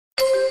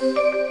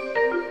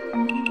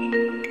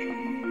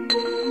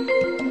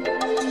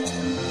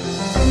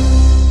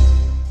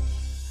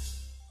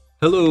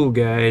Hello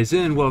guys,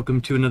 and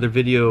welcome to another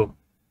video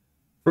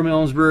from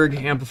Ellensburg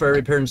Amplifier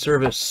Repair and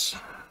Service.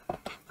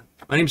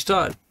 My name's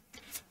Todd.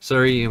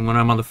 Sorry, and when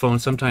I'm on the phone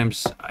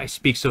sometimes I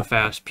speak so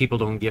fast people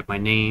don't get my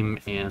name,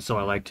 and so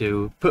I like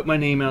to put my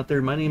name out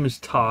there. My name is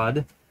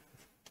Todd.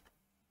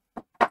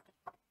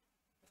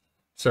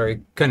 Sorry,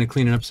 kind of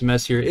cleaning up some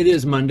mess here. It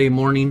is Monday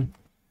morning,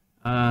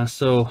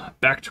 so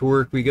back to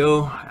work we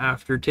go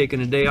after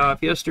taking a day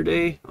off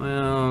yesterday.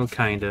 Well,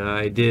 kinda.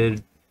 I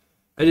did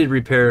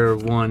repair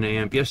one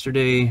amp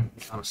yesterday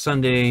on a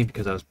Sunday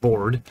because I was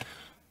bored,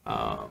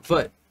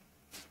 but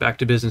back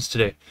to business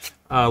today.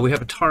 We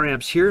have a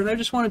Taramps here, and I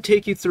just want to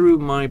take you through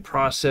my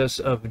process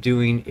of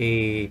doing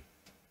a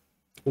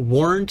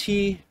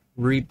warranty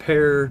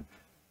repair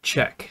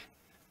check.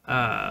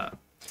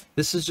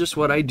 This is just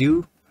what I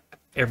do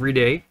every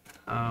day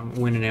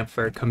when an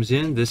amplifier comes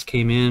in. This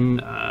came in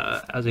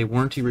as a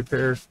warranty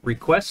repair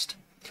request.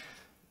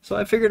 So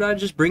I figured I'd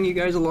just bring you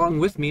guys along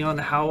with me on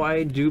how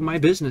I do my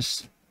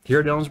business here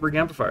at Ellensburg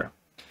Amplifier.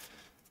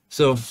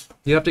 So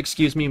you have to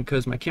excuse me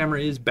because my camera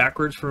is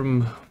backwards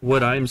from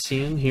what I'm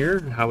seeing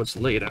here, how it's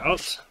laid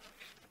out.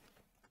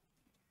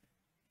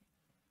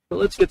 But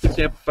let's get this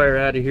amplifier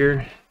out of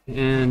here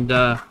and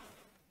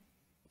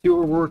see what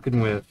we're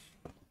working with.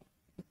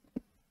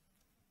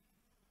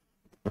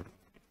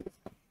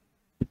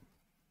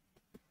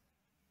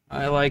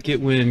 I like it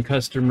when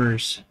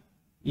customers,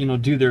 you know,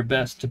 do their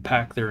best to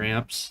pack their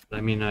amps. I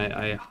mean,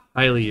 I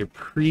highly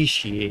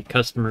appreciate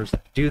customers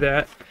that do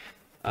that,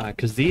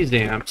 because these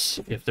amps,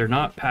 if they're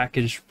not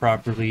packaged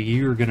properly,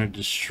 you're going to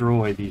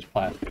destroy these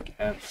plastic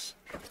ends.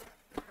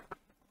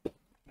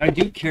 I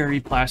do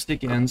carry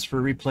plastic ends for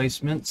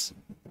replacements.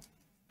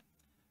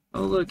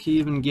 Oh look, he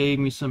even gave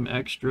me some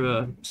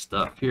extra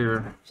stuff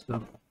here.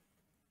 Some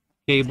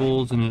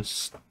cables and a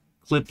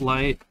clip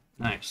light.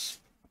 Nice.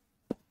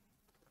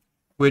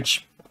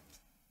 Which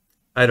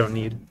I don't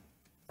need.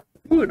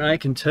 Ooh, and I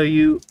can tell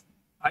you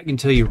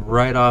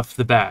right off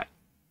the bat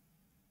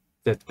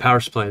that the power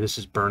supply, this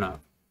is burn up.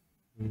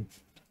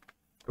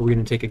 Are we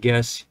going to take a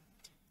guess?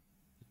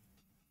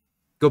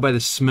 Go by the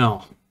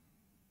smell.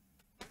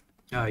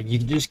 You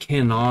just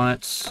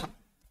cannot,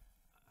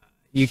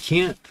 you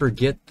can't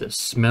forget the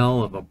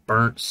smell of a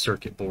burnt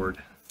circuit board.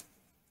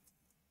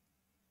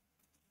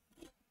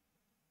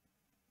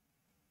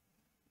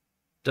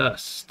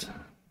 Dust.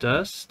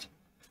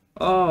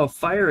 Oh,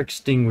 fire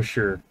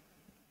extinguisher.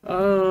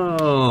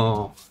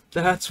 Oh,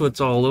 that's what's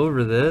all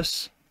over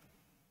this.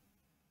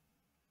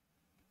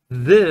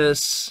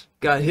 This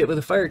got hit with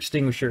a fire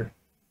extinguisher.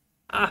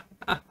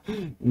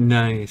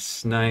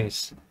 Nice.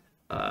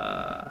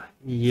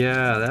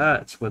 Yeah,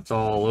 that's what's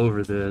all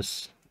over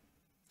this.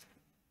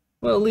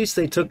 Well, at least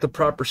they took the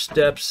proper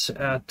steps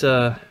at,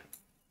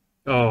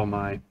 oh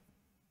my.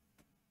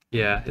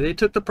 Yeah, they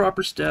took the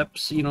proper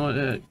steps, you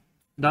know,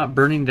 not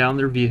burning down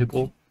their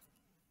vehicle.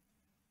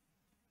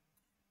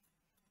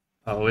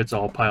 Oh, it's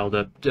all piled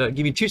up. Give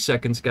me 2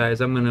 seconds, guys.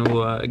 I'm going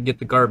to get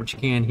the garbage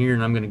can here,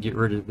 and I'm going to get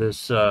rid of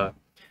this fire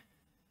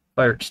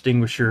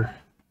extinguisher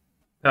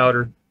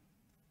powder.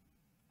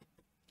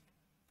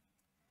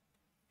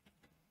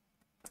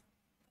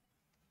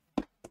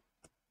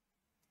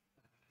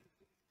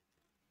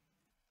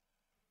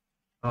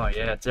 Oh,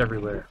 yeah, it's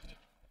everywhere.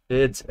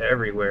 It's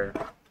everywhere.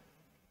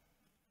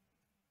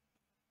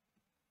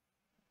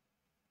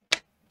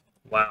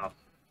 Wow.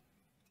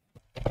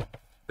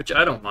 Which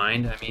I don't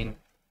mind. I mean,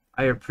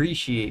 I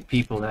appreciate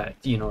people that,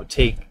 you know,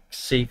 take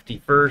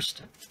safety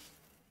first.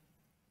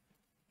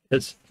 I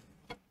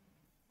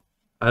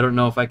don't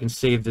know if I can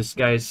save this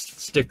guy's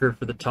sticker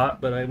for the top,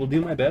 but I will do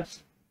my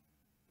best.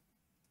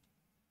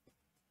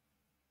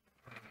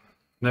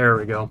 There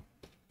we go.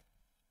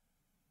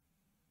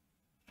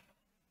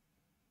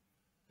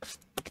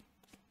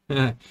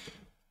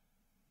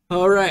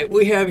 All right,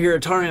 we have here a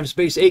Taramps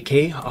Base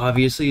 8K.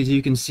 Obviously, as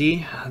you can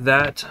see,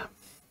 that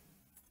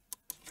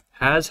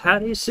has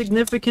had a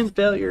significant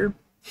failure.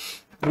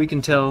 We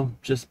can tell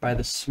just by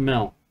the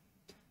smell.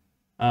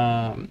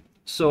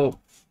 So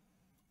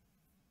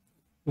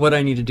what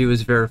I need to do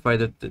is verify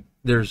that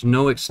there's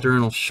no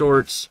external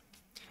shorts,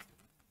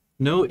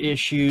 no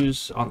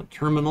issues on the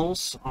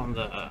terminals, on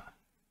the,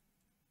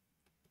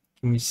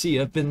 can we see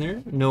up in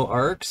there? No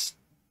arcs,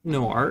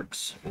 no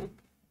arcs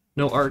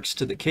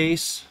to the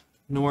case,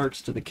 no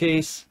arcs to the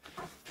case.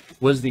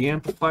 Was the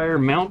amplifier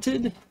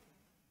mounted?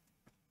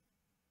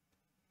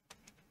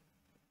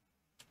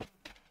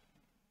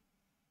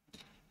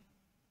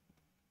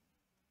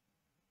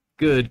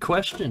 Good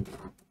question.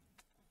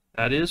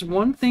 That is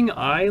one thing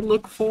I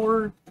look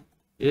for,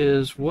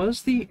 is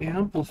was the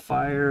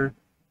amplifier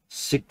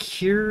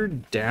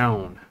secured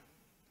down?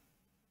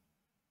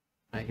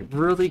 I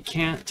really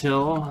can't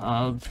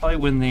tell. Probably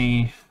when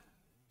they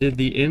did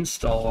the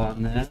install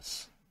on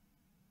this.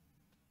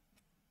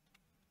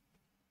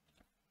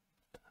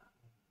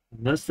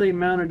 Unless they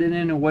mounted it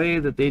in a way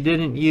that they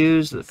didn't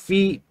use the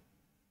feet.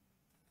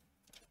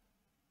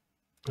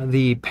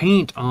 The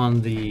paint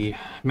on the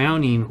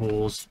mounting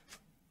holes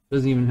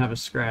doesn't even have a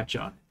scratch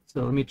on it.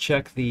 So let me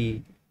check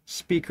the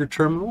speaker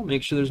terminal,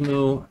 make sure there's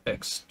no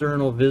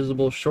external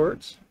visible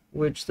shorts,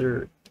 which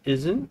there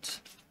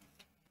isn't.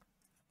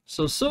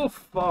 So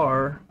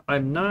far,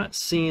 I'm not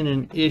seeing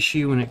an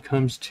issue when it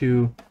comes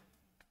to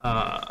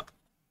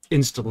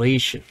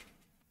installation.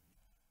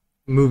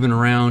 Moving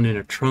around in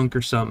a trunk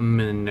or something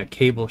and a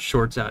cable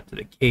shorts out to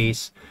the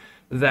case,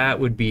 that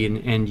would be an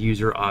end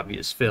user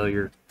obvious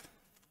failure.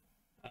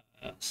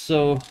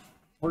 So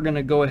we're going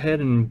to go ahead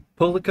and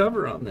pull the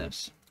cover on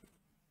this.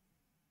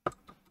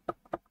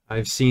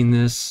 I've seen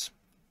this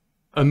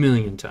a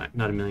million times,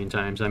 not a million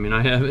times. I mean,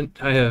 I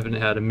haven't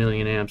had a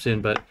million amps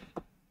in, but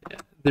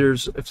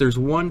if there's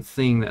one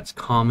thing that's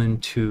common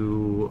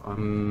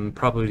to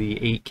probably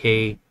the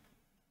 8K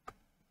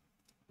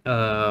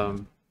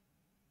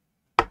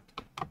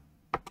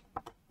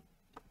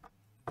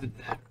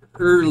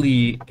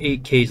early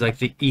 8Ks, like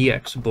the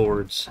EX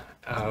boards,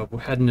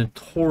 had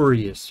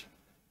notorious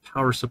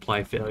power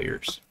supply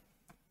failures.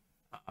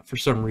 For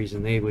some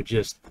reason, they would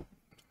just,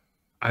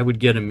 I would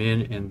get them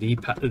in, and the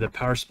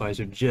power supplies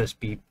would just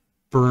be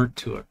burnt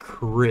to a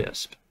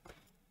crisp,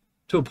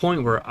 to a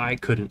point where I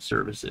couldn't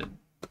service it.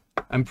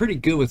 I'm pretty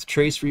good with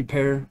trace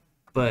repair,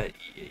 but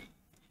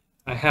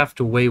I have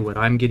to weigh what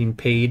I'm getting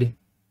paid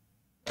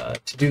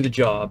to do the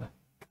job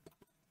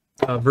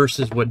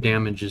versus what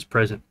damage is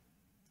present.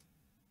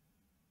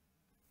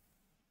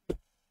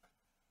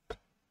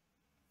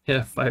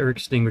 Yeah, fire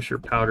extinguisher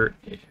powder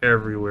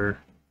everywhere,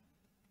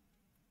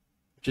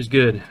 which is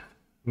good.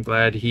 I'm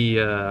glad he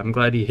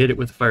hit it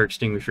with a fire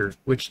extinguisher,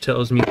 which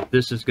tells me that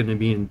this is going to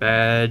be in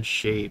bad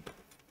shape.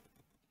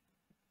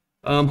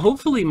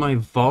 Hopefully my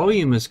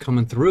volume is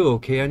coming through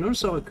okay. I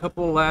noticed on a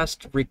couple of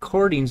last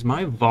recordings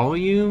my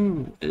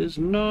volume is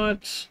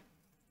not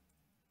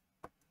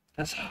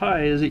as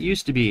high as it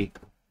used to be.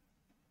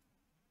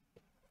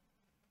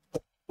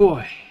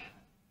 Boy.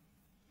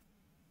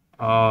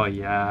 Oh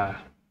yeah.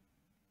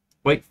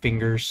 White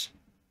fingers.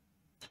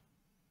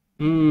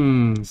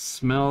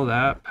 Smell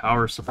that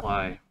power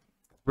supply.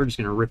 We're just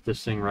gonna rip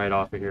this thing right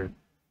off of here.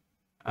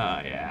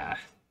 Yeah.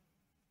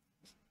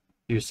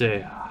 You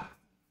say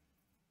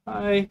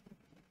hi.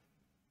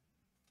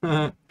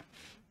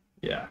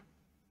 Yeah.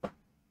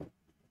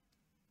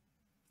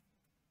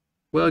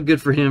 Well,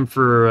 good for him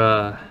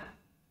for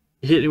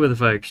hitting it with a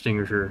fire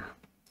extinguisher.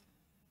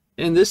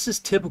 And this is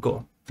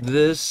typical.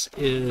 This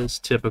is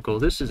typical.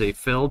 This is a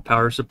failed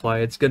power supply.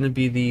 It's going to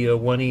be the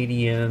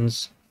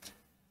 180Ns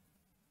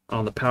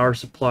on the power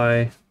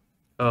supply.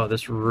 Oh,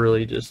 this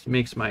really just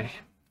makes my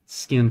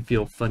skin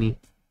feel funny.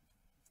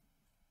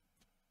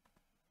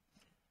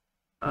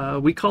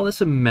 We call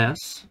this a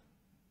mess.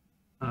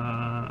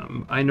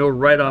 I know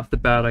right off the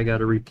bat I got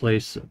to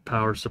replace a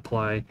power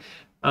supply.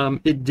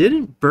 It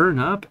didn't burn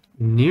up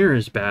near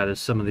as bad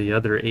as some of the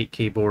other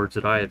 8K boards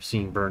that I have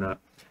seen burn up.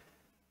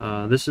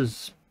 This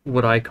is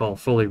what I call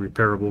fully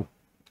repairable.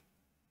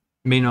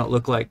 May not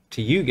look like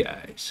to you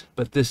guys,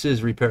 but this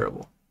is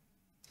repairable.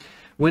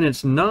 When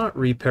it's not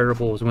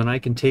repairable is when I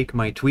can take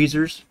my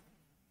tweezers,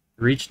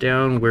 reach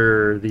down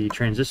where the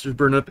transistors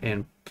burn up,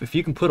 and if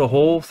you can put a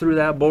hole through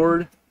that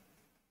board,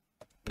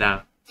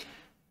 nah,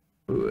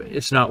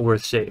 it's not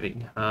worth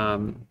saving.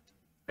 I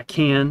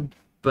can,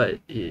 but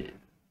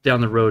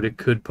down the road it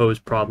could pose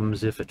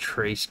problems if a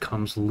trace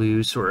comes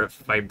loose or if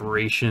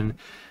vibration.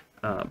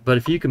 But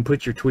if you can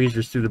put your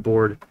tweezers through the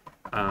board,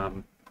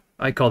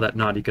 I call that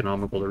not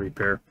economical to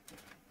repair.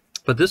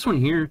 But this one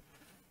here,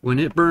 when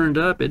it burned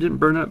up, it didn't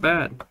burn up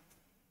bad.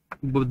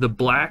 The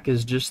black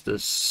is just the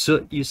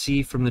soot you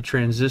see from the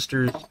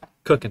transistors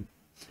cooking.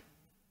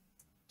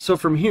 So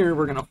from here,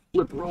 we're gonna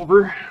flip her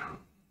over.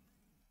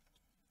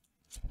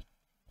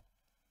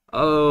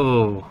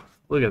 Oh,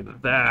 look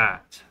at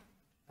that.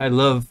 I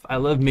love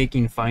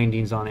making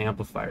findings on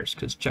amplifiers,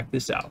 because check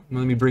this out.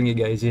 Let me bring you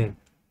guys in.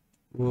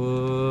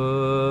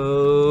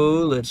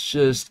 Whoa, let's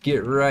just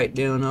get right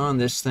down on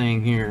this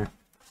thing here.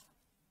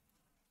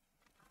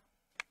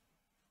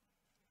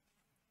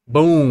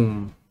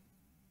 Boom.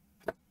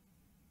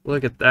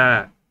 Look at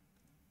that.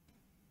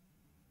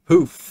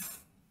 Poof.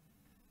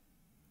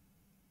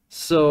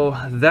 So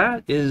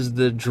that is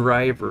the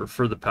driver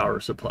for the power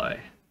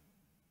supply.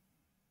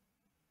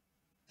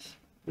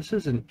 This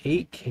is an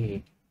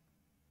 8K.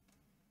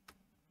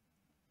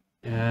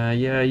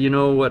 Yeah, you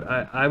know what?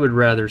 I would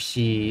rather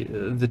see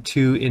the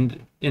two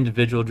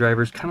individual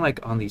drivers, kind of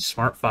like on the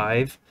Smart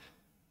 5.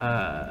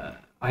 I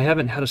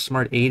haven't had a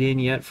Smart 8 in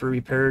yet for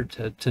repair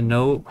to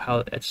know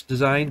how it's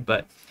designed,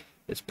 but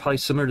it's probably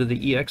similar to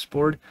the EX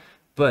board.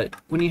 But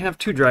when you have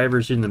two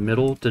drivers in the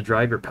middle to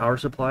drive your power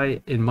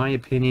supply, in my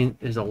opinion,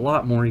 is a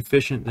lot more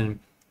efficient than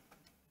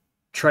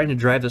trying to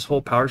drive this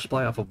whole power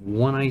supply off of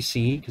one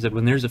IC, because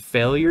when there's a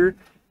failure,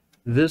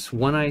 this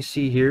one IC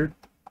here,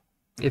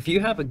 if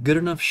you have a good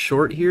enough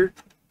short here,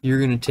 you're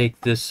going to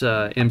take this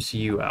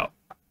MCU out.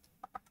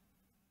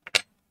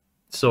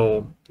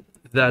 So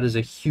that is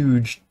a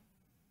huge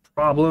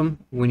problem.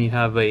 When you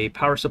have a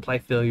power supply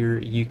failure,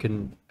 you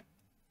can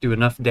do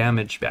enough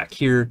damage back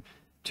here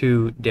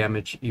to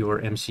damage your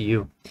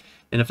MCU.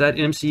 And if that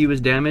MCU is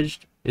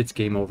damaged, it's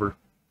game over.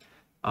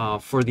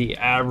 For the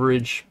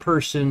average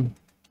person,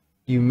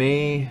 you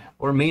may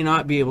or may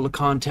not be able to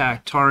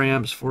contact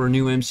Taramps for a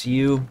new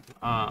MCU.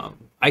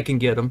 I can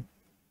get them.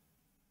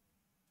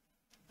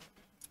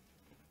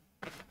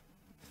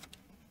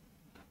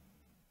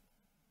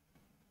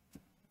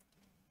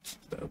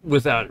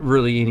 Without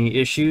really any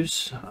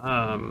issues.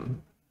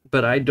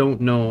 But I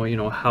don't know, you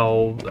know,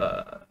 how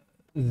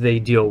they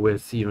deal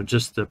with, you know,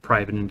 just the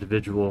private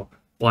individual.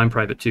 Well, I'm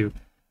private too.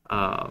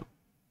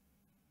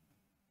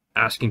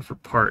 Asking for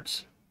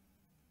parts.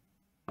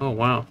 Oh,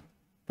 wow.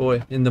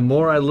 Boy, and the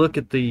more I look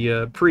at the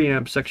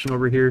preamp section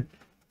over here,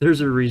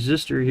 there's a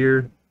resistor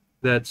here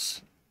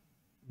that's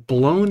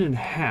blown in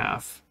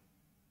half.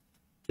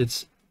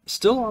 It's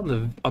still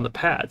on the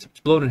pads. It's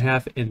blown in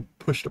half and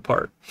pushed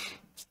apart.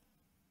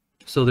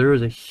 So there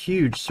is a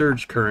huge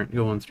surge current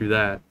going through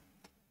that.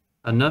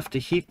 Enough to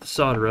heat the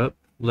solder up,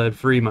 lead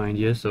free mind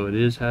you, so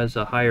it has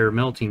a higher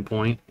melting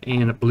point,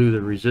 and it blew the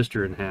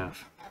resistor in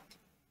half.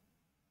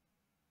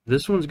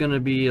 This one's going to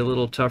be a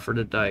little tougher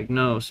to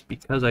diagnose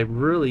because I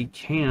really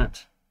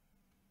can't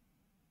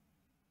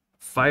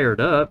fire it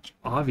up,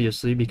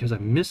 obviously, because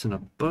I'm missing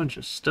a bunch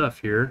of stuff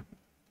here.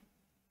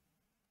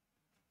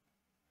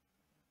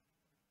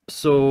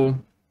 So,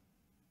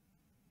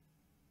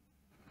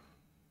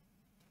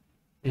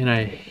 and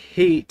I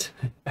hate,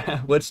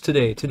 what's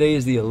today? Today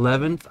is the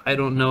 11th. I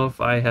don't know if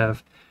I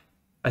have,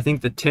 I think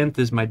the 10th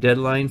is my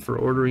deadline for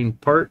ordering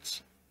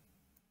parts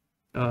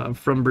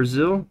from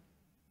Brazil.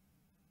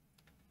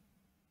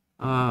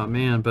 Oh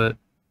man, but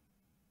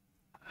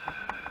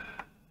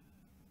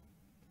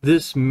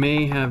this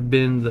may have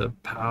been the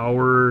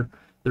power,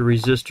 the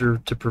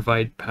resistor to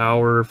provide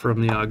power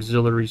from the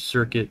auxiliary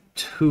circuit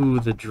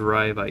to the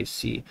drive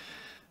IC.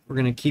 We're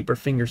going to keep our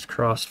fingers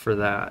crossed for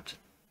that.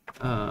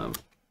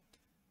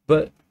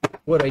 But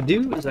what I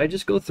do is I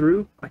just go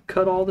through, I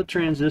cut all the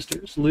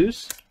transistors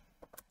loose.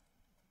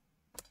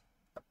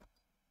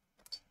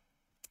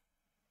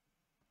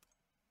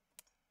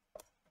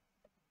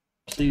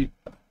 See,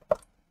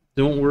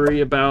 don't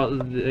worry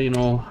about, you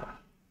know,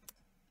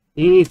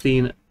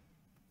 anything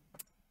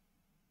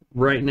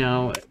right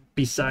now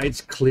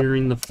besides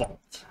clearing the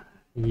fault.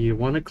 You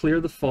want to clear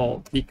the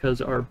fault because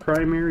our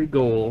primary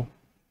goal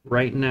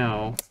right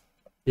now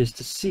is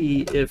to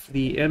see if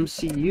the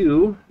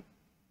MCU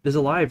is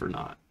alive or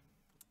not.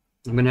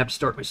 I'm going to have to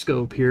start my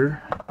scope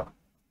here.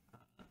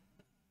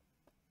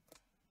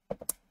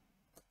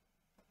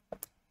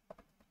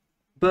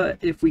 But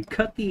if we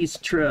cut these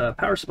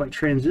power supply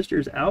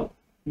transistors out,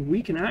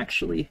 we can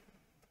actually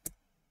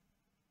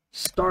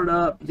start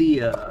up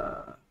the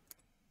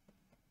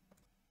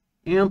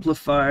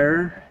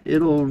amplifier.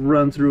 It'll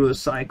run through a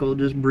cycle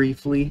just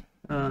briefly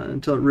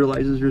until it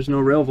realizes there's no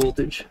rail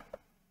voltage.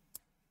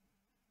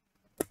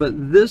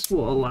 But this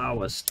will allow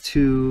us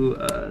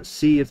to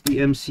see if the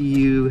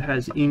MCU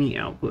has any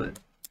output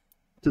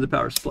to the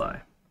power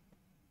supply.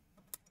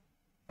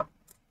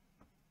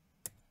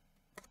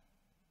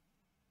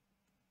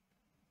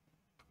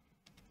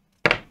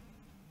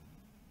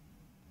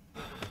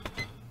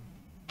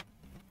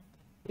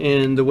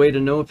 And the way to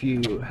know if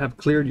you have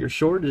cleared your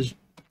short is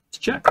to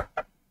check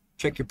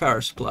your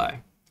power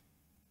supply.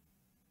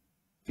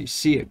 If you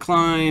see it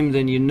climb,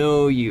 then you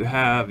know you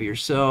have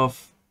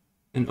yourself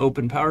an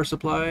open power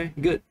supply.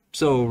 Good.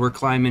 So we're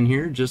climbing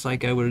here just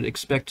like I would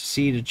expect to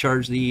see to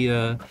charge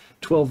the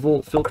 12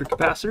 volt filter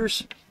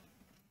capacitors.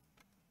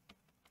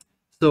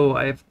 So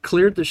I've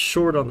cleared the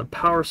short on the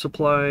power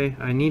supply.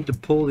 I need to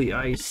pull the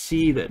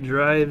IC that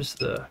drives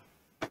the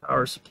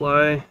power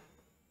supply.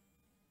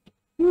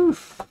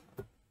 Oof.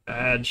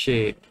 Bad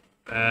shape,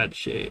 bad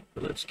shape.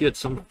 Let's get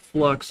some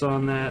flux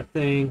on that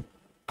thing.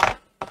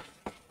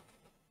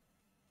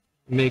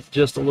 Make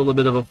just a little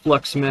bit of a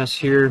flux mess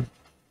here.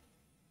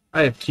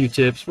 I have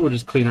Q-tips. We'll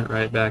just clean it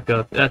right back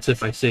up. That's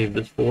if I save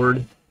this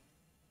board.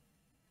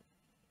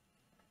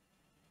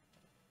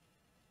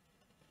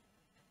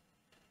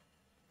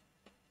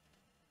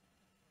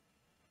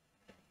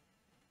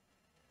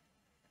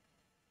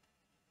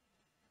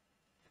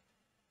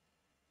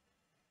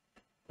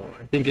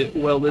 I think it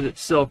welded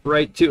itself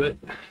right to it.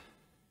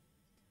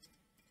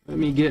 Let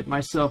me get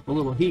myself a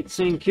little heat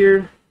sink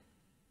here.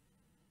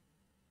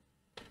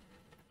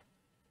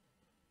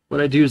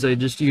 What I do is I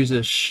just use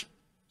a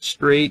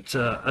straight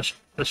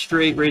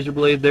razor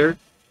blade there,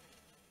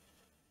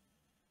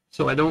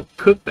 so I don't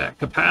cook that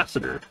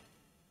capacitor.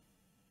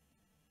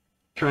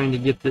 Trying to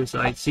get this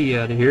IC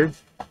out of here.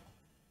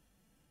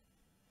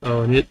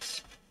 Oh, and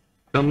it's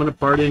coming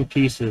apart in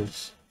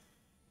pieces.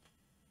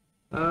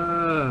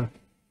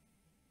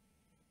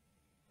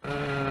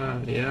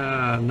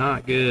 Yeah,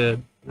 not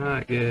good,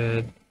 not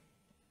good.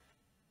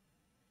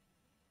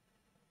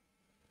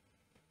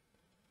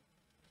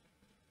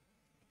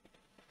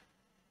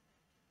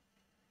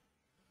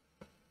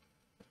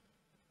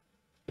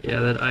 Yeah,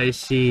 that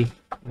IC,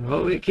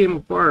 oh, it came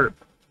apart,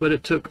 but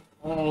it took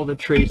all the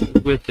traces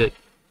with it.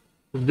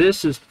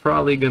 This is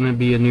probably going to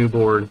be a new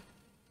board.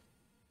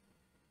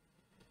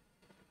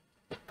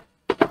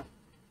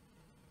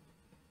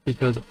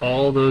 because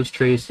all those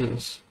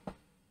traces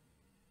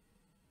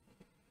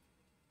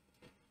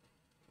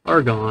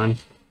are gone.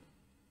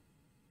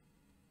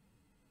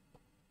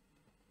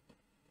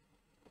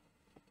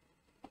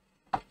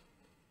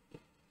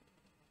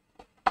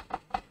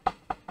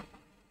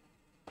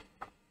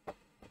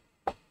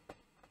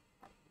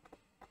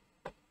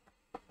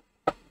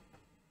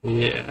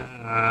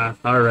 Yeah,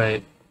 all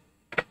right.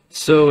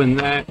 So in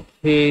that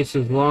case,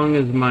 as long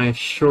as my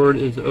short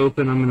is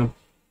open, I'm going to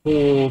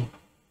pull.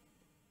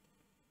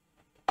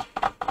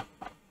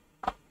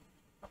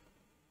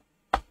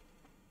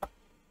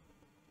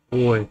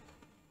 Boy,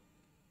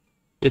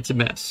 it's a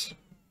mess.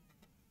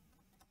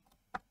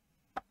 I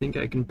think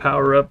I can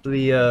power up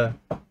the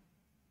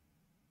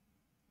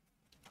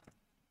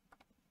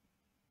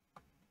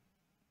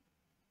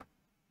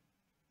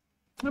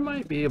I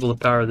might be able to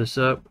power this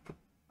up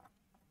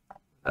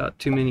without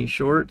too many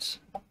shorts.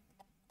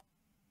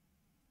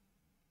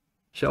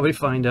 Shall we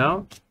find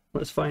out?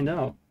 Let's find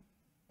out.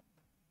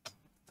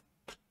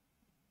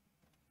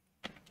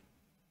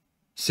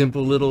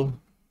 Simple little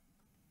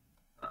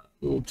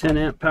 10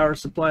 amp power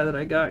supply that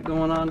I got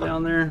going on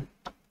down there.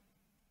 I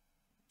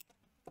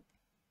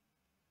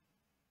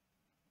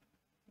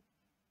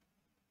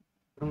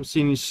don't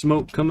see any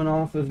smoke coming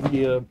off of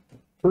the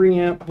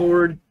preamp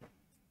board.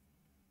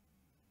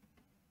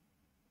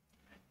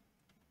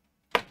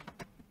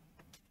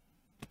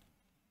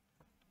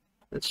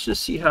 Let's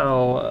just see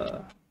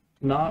how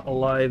not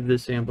alive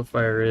this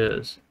amplifier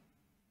is.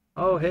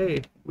 Oh,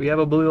 hey, we have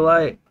a blue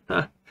light.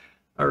 All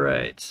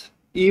right.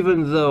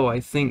 Even though I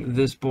think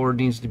this board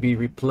needs to be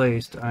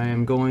replaced, I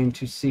am going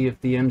to see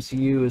if the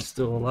MCU is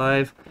still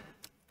alive,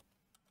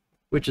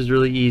 which is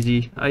really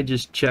easy. I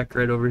just check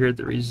right over here at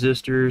the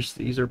resistors.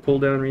 These are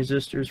pull-down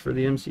resistors for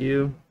the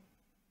MCU,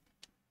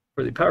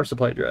 for the power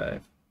supply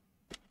drive.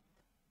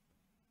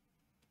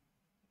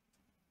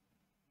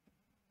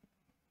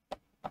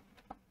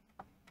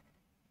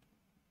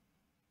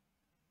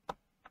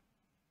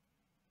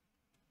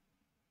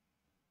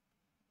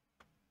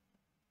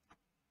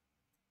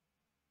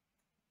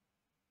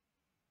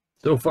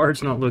 So far,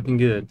 it's not looking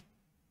good.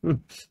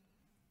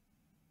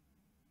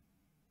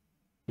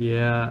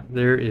 Yeah,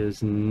 there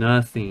is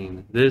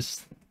nothing.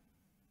 This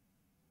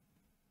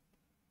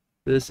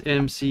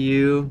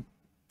MCU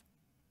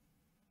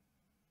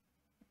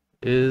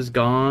is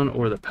gone,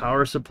 or the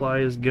power supply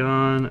is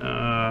gone.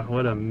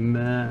 What a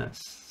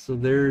mess. So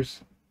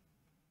there's...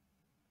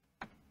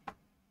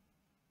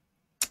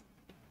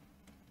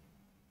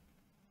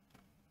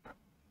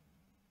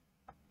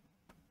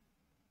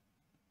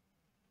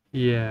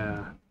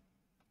 Yeah.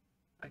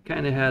 I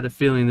kind of had a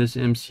feeling this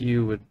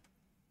MCU would...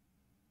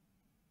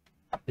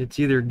 It's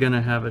either going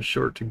to have a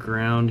short to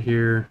ground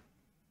here,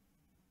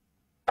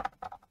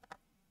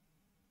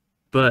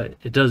 but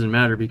it doesn't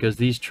matter because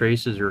these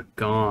traces are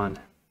gone.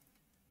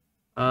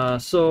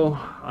 So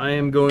I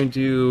am going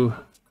to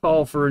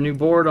call for a new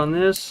board on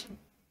this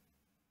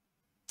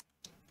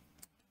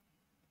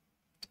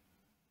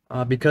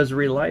because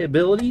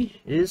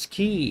reliability is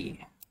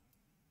key.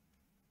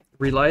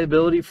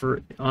 Reliability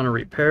on a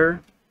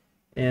repair.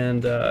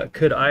 And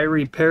could I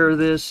repair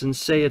this and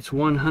say it's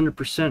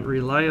 100%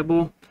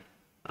 reliable?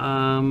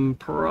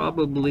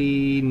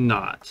 Probably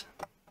not.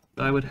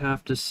 I would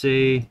have to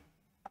say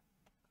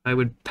I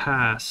would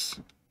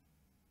pass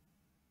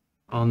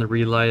on the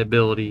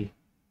reliability,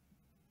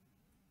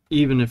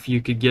 even if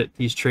you could get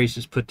these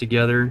traces put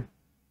together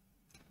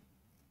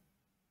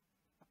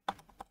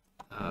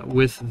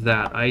with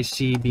that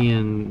IC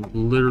being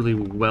literally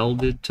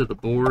welded to the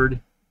board.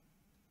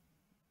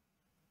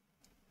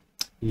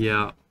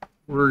 Yeah,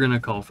 we're gonna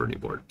call for a new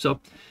board. So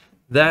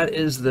that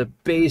is the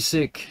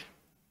basic,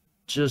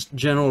 just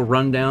general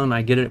rundown.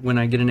 I get it when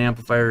I get an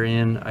amplifier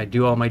in. I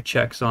do all my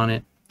checks on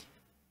it,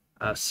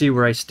 see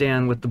where I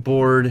stand with the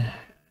board,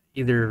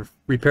 either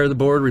repair the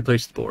board,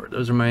 replace the board.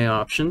 Those are my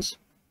options.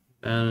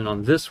 And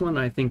on this one,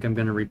 I think I'm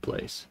going to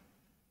replace.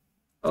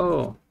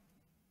 Oh,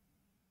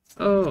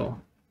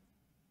 and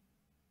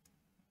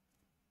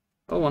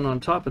on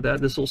top of that,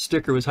 this little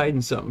sticker was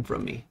hiding something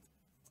from me.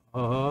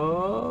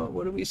 Oh,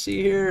 what do we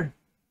see here?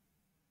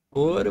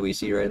 What do we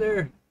see right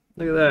there?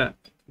 Look at that.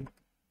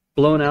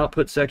 Blown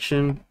output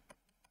section,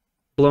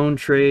 blown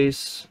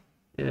trace.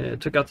 Yeah,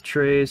 took out the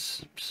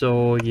trace.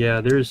 So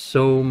yeah, there's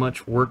so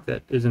much work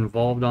that is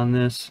involved on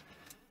this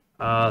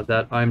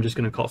that I'm just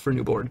going to call for a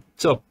new board.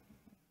 So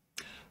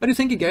I do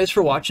thank you guys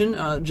for watching.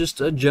 Just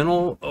a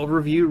general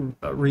overview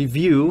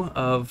review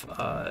of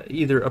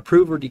either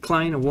approve or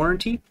decline a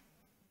warranty.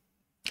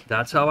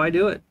 That's how I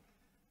do it.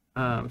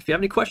 If you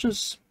have any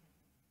questions,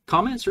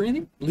 comments, or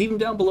anything, leave them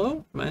down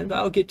below, and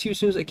I'll get to you as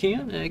soon as I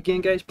can. And again,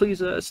 guys,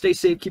 please stay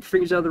safe, keep your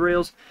fingers out of the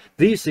rails.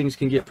 These things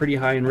can get pretty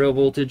high in rail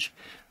voltage.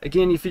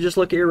 Again, if you just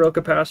look at your rail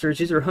capacitors,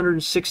 these are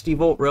 160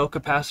 volt rail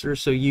capacitors,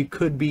 so you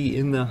could be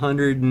in the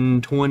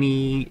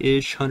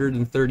 120-ish,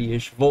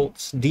 130-ish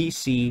volts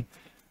DC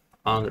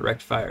on the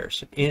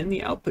rectifiers and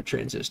the output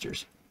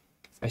transistors.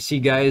 I see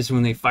guys,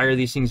 when they fire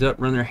these things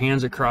up, run their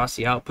hands across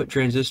the output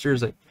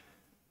transistors, like,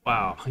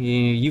 wow,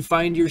 you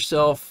find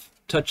yourself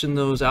touching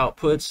those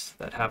outputs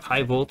that have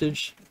high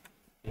voltage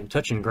and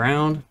touching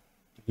ground,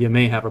 you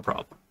may have a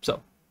problem.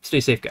 So stay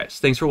safe, guys.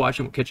 Thanks for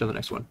watching. We'll catch you on the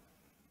next one.